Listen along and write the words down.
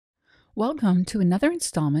Welcome to another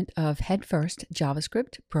installment of Headfirst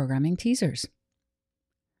JavaScript Programming Teasers.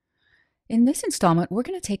 In this installment, we're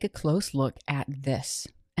going to take a close look at this.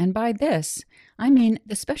 And by this, I mean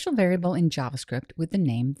the special variable in JavaScript with the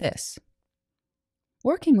name this.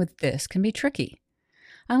 Working with this can be tricky.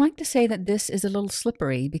 I like to say that this is a little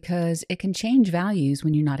slippery because it can change values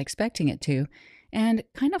when you're not expecting it to, and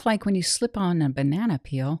kind of like when you slip on a banana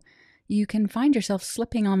peel, you can find yourself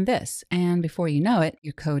slipping on this, and before you know it,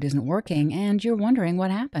 your code isn't working and you're wondering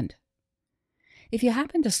what happened. If you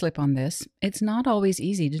happen to slip on this, it's not always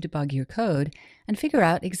easy to debug your code and figure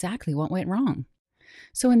out exactly what went wrong.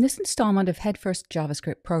 So in this installment of Headfirst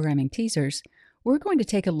JavaScript Programming Teasers, we're going to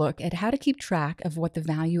take a look at how to keep track of what the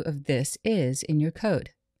value of this is in your code.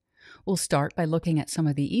 We'll start by looking at some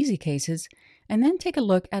of the easy cases, and then take a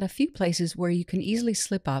look at a few places where you can easily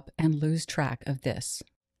slip up and lose track of this.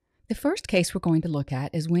 The first case we're going to look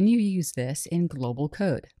at is when you use this in global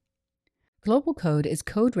code. Global code is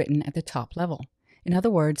code written at the top level. In other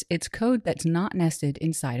words, it's code that's not nested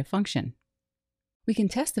inside a function. We can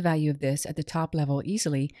test the value of this at the top level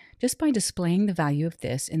easily just by displaying the value of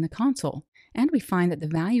this in the console, and we find that the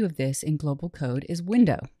value of this in global code is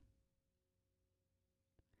window.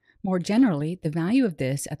 More generally, the value of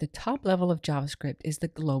this at the top level of JavaScript is the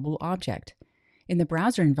global object. In the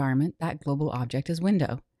browser environment, that global object is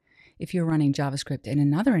window. If you're running JavaScript in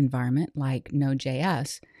another environment like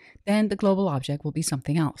Node.js, then the global object will be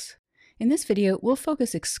something else. In this video, we'll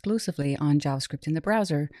focus exclusively on JavaScript in the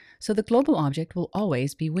browser, so the global object will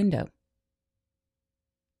always be window.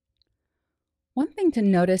 One thing to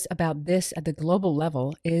notice about this at the global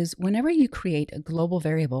level is whenever you create a global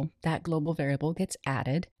variable, that global variable gets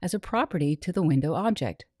added as a property to the window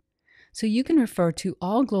object. So you can refer to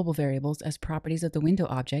all global variables as properties of the window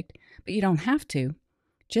object, but you don't have to.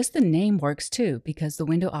 Just the name works too, because the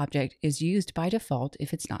window object is used by default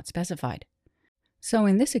if it's not specified. So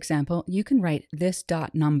in this example, you can write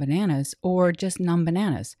this.numBananas or just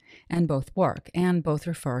numBananas, and both work, and both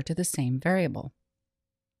refer to the same variable.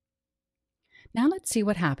 Now let's see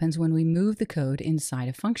what happens when we move the code inside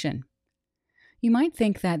a function. You might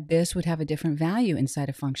think that this would have a different value inside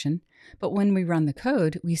a function, but when we run the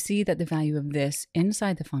code, we see that the value of this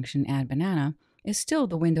inside the function addBanana is still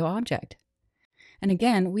the window object. And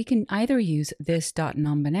again, we can either use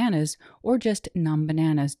this.numBananas or just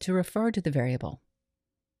numBananas to refer to the variable.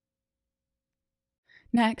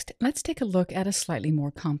 Next, let's take a look at a slightly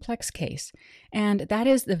more complex case, and that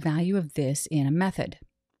is the value of this in a method.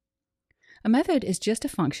 A method is just a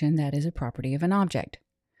function that is a property of an object.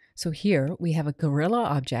 So here we have a guerilla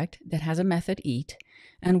object that has a method eat,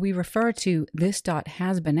 and we refer to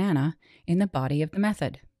this.hasBanana in the body of the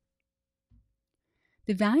method.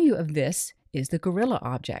 The value of this is the guerilla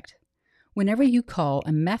object. Whenever you call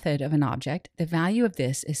a method of an object, the value of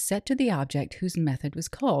this is set to the object whose method was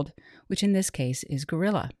called, which in this case is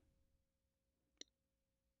guerilla.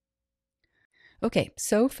 Okay,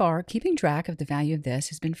 so far keeping track of the value of this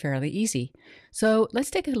has been fairly easy. So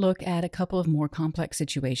let's take a look at a couple of more complex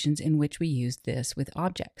situations in which we used this with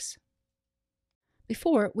objects.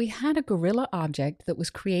 Before, we had a guerilla object that was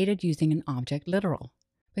created using an object literal.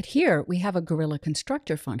 But here we have a guerilla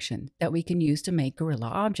constructor function that we can use to make guerilla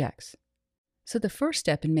objects. So the first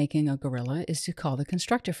step in making a guerilla is to call the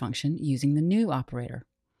constructor function using the new operator.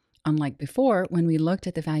 Unlike before, when we looked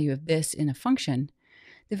at the value of this in a function,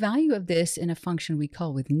 the value of this in a function we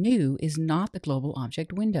call with new is not the global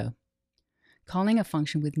object window. Calling a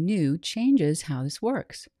function with new changes how this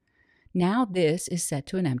works. Now this is set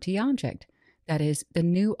to an empty object, that is, the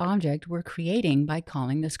new object we're creating by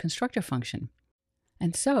calling this constructor function.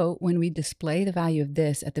 And so, when we display the value of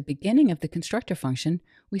this at the beginning of the constructor function,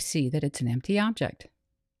 we see that it's an empty object.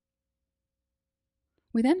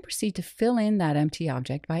 We then proceed to fill in that empty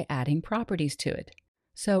object by adding properties to it.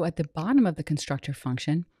 So at the bottom of the constructor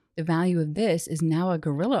function, the value of this is now a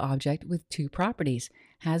guerilla object with two properties,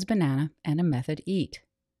 hasBanana and a method eat.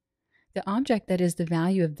 The object that is the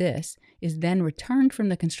value of this is then returned from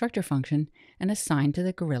the constructor function and assigned to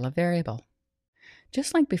the guerilla variable.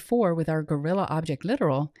 Just like before with our guerilla object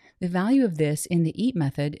literal, the value of this in the eat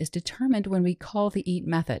method is determined when we call the eat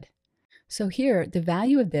method. So here, the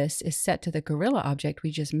value of this is set to the guerilla object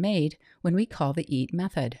we just made when we call the eat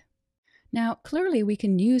method. Now, clearly we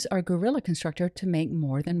can use our guerilla constructor to make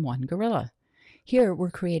more than one guerilla. Here,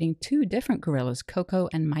 we're creating two different gorillas, Coco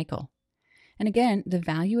and Michael. And again, the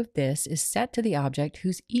value of this is set to the object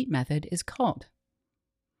whose eat method is called.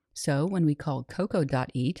 So when we call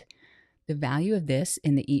coco.eat, the value of this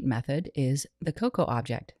in the eat method is the Coco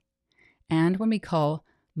object. And when we call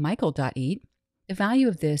Michael.eat, the value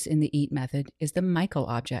of this in the eat method is the Michael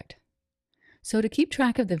object. So to keep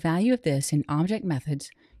track of the value of this in object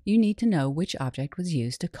methods, you need to know which object was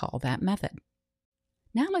used to call that method.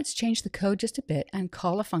 Now let's change the code just a bit and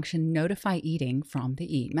call a function notify eating from the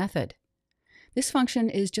eat method. This function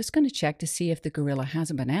is just going to check to see if the gorilla has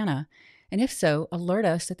a banana, and if so, alert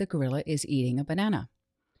us that the gorilla is eating a banana.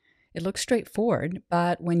 It looks straightforward,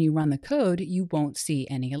 but when you run the code, you won't see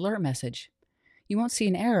any alert message. You won't see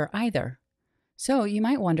an error either. So you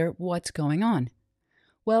might wonder what's going on.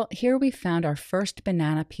 Well, here we found our first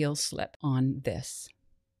banana peel slip on this.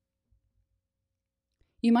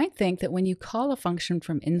 You might think that when you call a function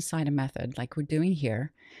from inside a method, like we're doing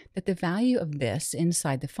here, that the value of this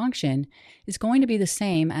inside the function is going to be the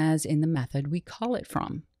same as in the method we call it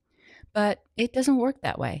from. But it doesn't work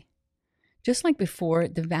that way. Just like before,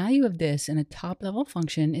 the value of this in a top-level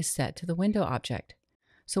function is set to the window object.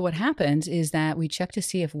 So what happens is that we check to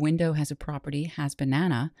see if window has a property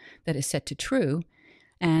hasBanana that is set to true,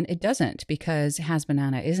 and it doesn't because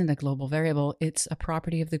hasBanana isn't a global variable, it's a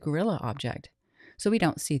property of the gorilla object. So we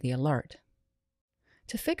don't see the alert.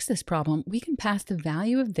 To fix this problem, we can pass the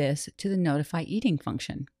value of this to the notify eating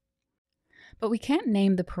function. But we can't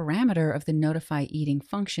name the parameter of the notify eating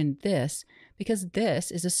function this because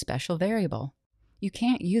this is a special variable. You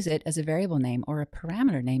can't use it as a variable name or a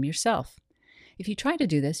parameter name yourself. If you try to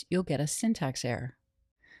do this, you'll get a syntax error.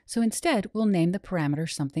 So instead, we'll name the parameter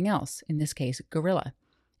something else, in this case, gorilla.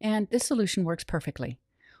 And this solution works perfectly.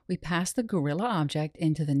 We pass the gorilla object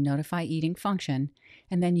into the notify eating function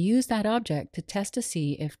and then use that object to test to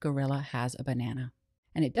see if gorilla has a banana.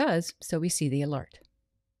 And it does, so we see the alert.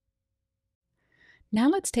 Now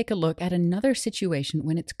let's take a look at another situation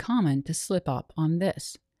when it's common to slip up on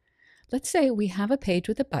this. Let's say we have a page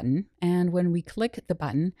with a button, and when we click the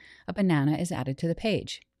button, a banana is added to the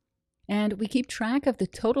page. And we keep track of the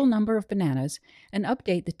total number of bananas and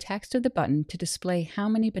update the text of the button to display how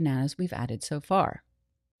many bananas we've added so far.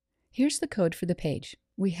 Here's the code for the page.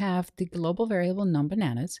 We have the global variable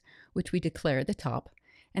numBananas, which we declare at the top,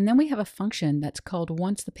 and then we have a function that's called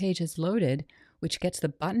once the page is loaded, which gets the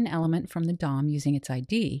button element from the DOM using its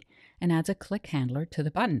ID and adds a click handler to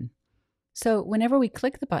the button. So whenever we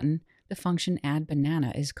click the button, the function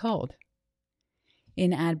addBanana is called.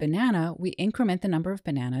 In addBanana, we increment the number of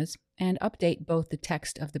bananas and update both the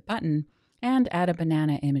text of the button and add a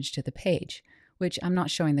banana image to the page, which I'm not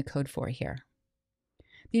showing the code for here.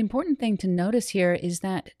 The important thing to notice here is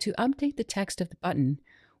that to update the text of the button,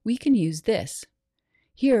 we can use this.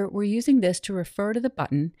 Here, we're using this to refer to the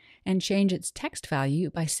button and change its text value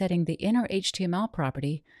by setting the inner HTML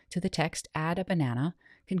property to the text addABanana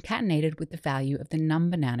concatenated with the value of the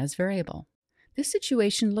numBananas variable. This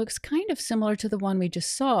situation looks kind of similar to the one we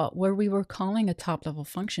just saw where we were calling a top-level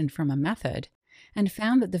function from a method and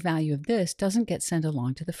found that the value of this doesn't get sent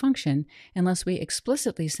along to the function unless we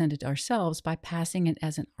explicitly send it ourselves by passing it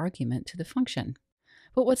as an argument to the function.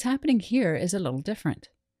 But what's happening here is a little different.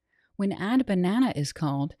 When addBanana is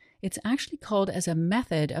called, it's actually called as a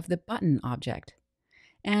method of the button object.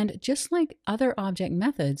 And just like other object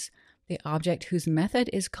methods, the object whose method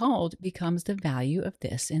is called becomes the value of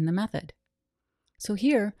this in the method. So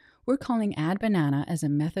here, we're calling addBanana as a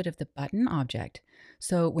method of the button object.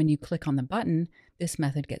 So when you click on the button, this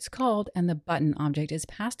method gets called and the button object is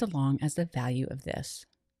passed along as the value of this.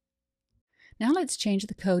 Now let's change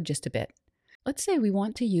the code just a bit. Let's say we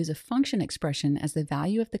want to use a function expression as the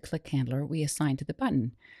value of the click handler we assign to the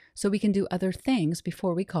button, so we can do other things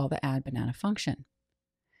before we call the addBanana function.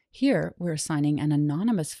 Here, we're assigning an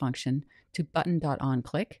anonymous function to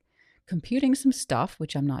button.onClick, computing some stuff,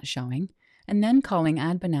 which I'm not showing, and then calling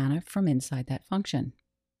addBanana from inside that function.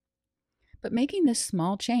 But making this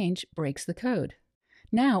small change breaks the code.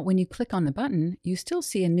 Now, when you click on the button, you still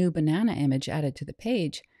see a new banana image added to the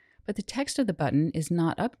page, but the text of the button is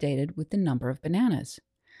not updated with the number of bananas.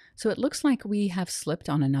 So it looks like we have slipped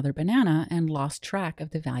on another banana and lost track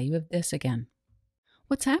of the value of this again.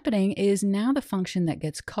 What's happening is now the function that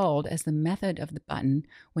gets called as the method of the button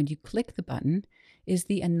when you click the button is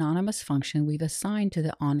the anonymous function we've assigned to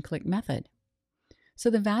the onClick method. So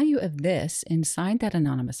the value of this inside that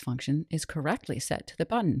anonymous function is correctly set to the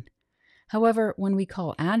button. However, when we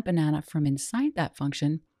call addBanana from inside that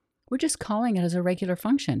function, we're just calling it as a regular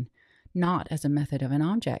function, not as a method of an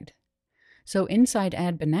object. So inside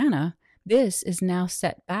addBanana, this is now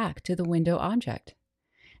set back to the window object.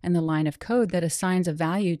 And the line of code that assigns a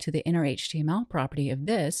value to the inner HTML property of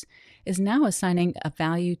this is now assigning a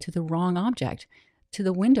value to the wrong object, to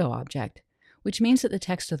the window object, which means that the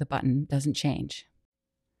text of the button doesn't change.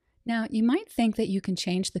 Now, you might think that you can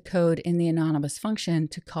change the code in the anonymous function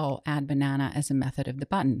to call addBanana as a method of the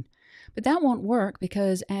button, But that won't work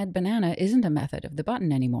because add banana isn't a method of the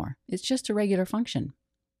button anymore. It's just a regular function.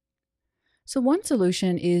 So one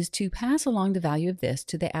solution is to pass along the value of this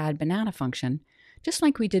to the add banana function, just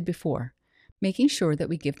like we did before, making sure that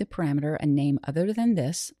we give the parameter a name other than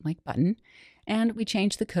this, like button, and we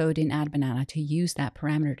change the code in add banana to use that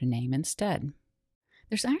parameter to name instead.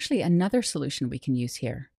 There's actually another solution we can use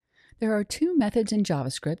here. There are two methods in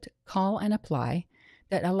JavaScript, call and apply,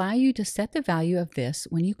 that allow you to set the value of this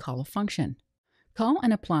when you call a function. Call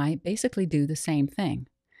and apply basically do the same thing.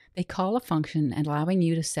 They call a function allowing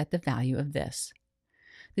you to set the value of this.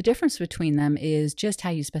 The difference between them is just how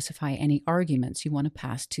you specify any arguments you want to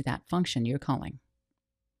pass to that function you're calling.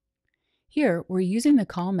 Here, we're using the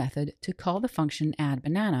call method to call the function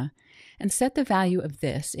addBanana and set the value of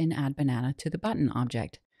this in addBanana to the button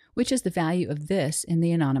object, which is the value of this in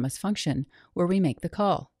the anonymous function where we make the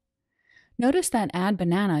call. Notice that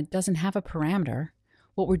addBanana doesn't have a parameter.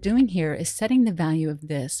 What we're doing here is setting the value of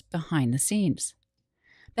this behind the scenes.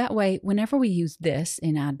 That way, whenever we use this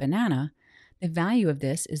in addBanana, the value of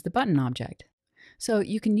this is the button object. So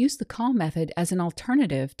you can use the call method as an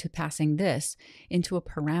alternative to passing this into a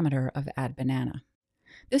parameter of addBanana.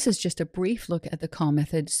 This is just a brief look at the call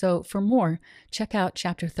method, so for more, check out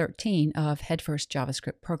Chapter 13 of Headfirst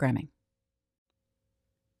JavaScript Programming.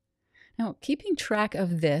 Now, keeping track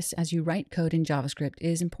of this as you write code in JavaScript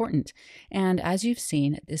is important, and as you've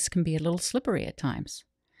seen, this can be a little slippery at times.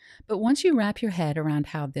 But once you wrap your head around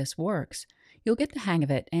how this works, you'll get the hang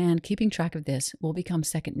of it, and keeping track of this will become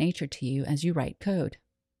second nature to you as you write code.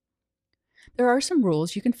 There are some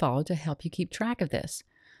rules you can follow to help you keep track of this,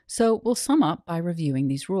 so we'll sum up by reviewing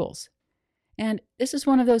these rules. And this is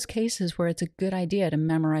one of those cases where it's a good idea to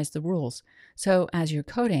memorize the rules, so as you're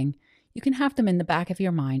coding, you can have them in the back of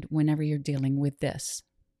your mind whenever you're dealing with this.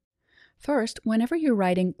 First, whenever you're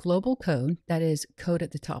writing global code, that is, code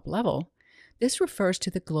at the top level, this refers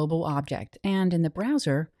to the global object, and in the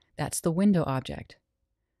browser, that's the window object.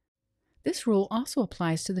 This rule also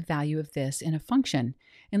applies to the value of this in a function,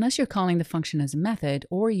 unless you're calling the function as a method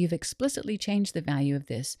or you've explicitly changed the value of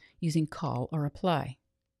this using call or apply.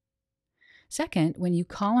 Second, when you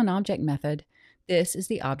call an object method, this is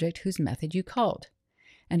the object whose method you called.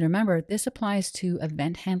 And remember, this applies to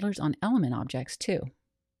event handlers on element objects too.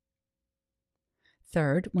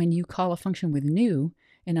 Third, when you call a function with new,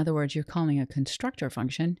 in other words, you're calling a constructor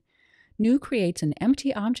function, new creates an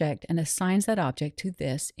empty object and assigns that object to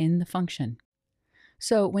this in the function.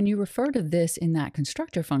 So when you refer to this in that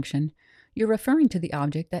constructor function, you're referring to the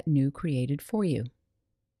object that new created for you.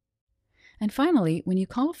 And finally, when you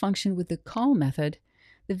call a function with the call method,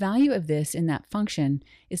 the value of this in that function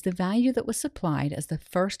is the value that was supplied as the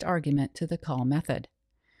first argument to the call method.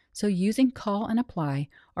 So using call and apply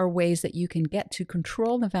are ways that you can get to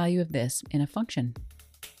control the value of this in a function.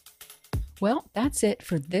 Well, that's it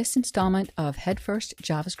for this installment of Headfirst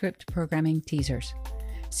JavaScript Programming Teasers.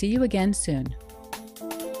 See you again soon.